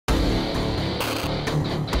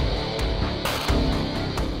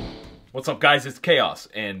What's up, guys? It's Chaos,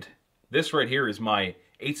 and this right here is my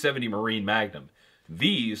 870 Marine Magnum.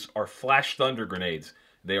 These are flash thunder grenades.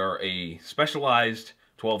 They are a specialized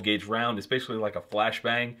 12-gauge round. It's basically like a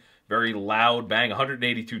flashbang, very loud bang,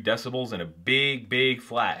 182 decibels, and a big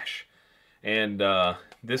flash. And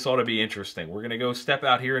this ought to be interesting. We're going to go step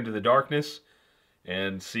out here into the darkness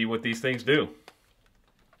and see what these things do.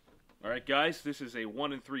 Alright guys, this is a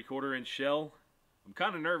 1 3/4 inch shell. I'm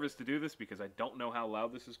kind of nervous to do this because I don't know how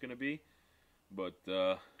loud this is going to be, but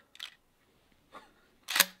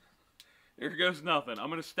here goes nothing. I'm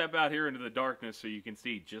going to step out here into the darkness so you can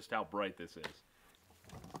see just how bright this is.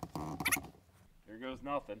 Here goes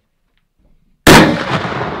nothing.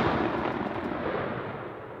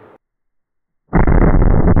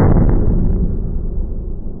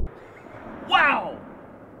 Wow!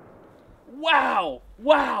 Wow!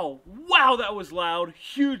 Wow! Wow, that was loud.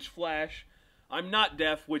 Huge flash. I'm not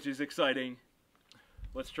deaf, which is exciting.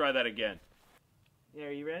 Let's try that again. Yeah,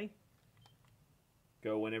 are you ready?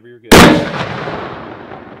 Go whenever you're good.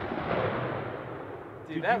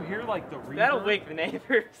 Dude, Did you hear like the reverb? that'll wake the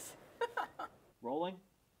neighbors. Rolling?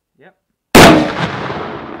 Yep.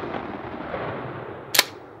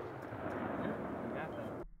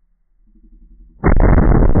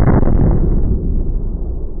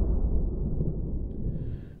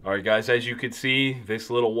 Alright guys, as you can see, this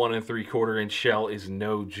little 1 3/4 inch shell is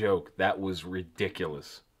no joke. That was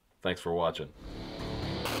ridiculous. Thanks for watching.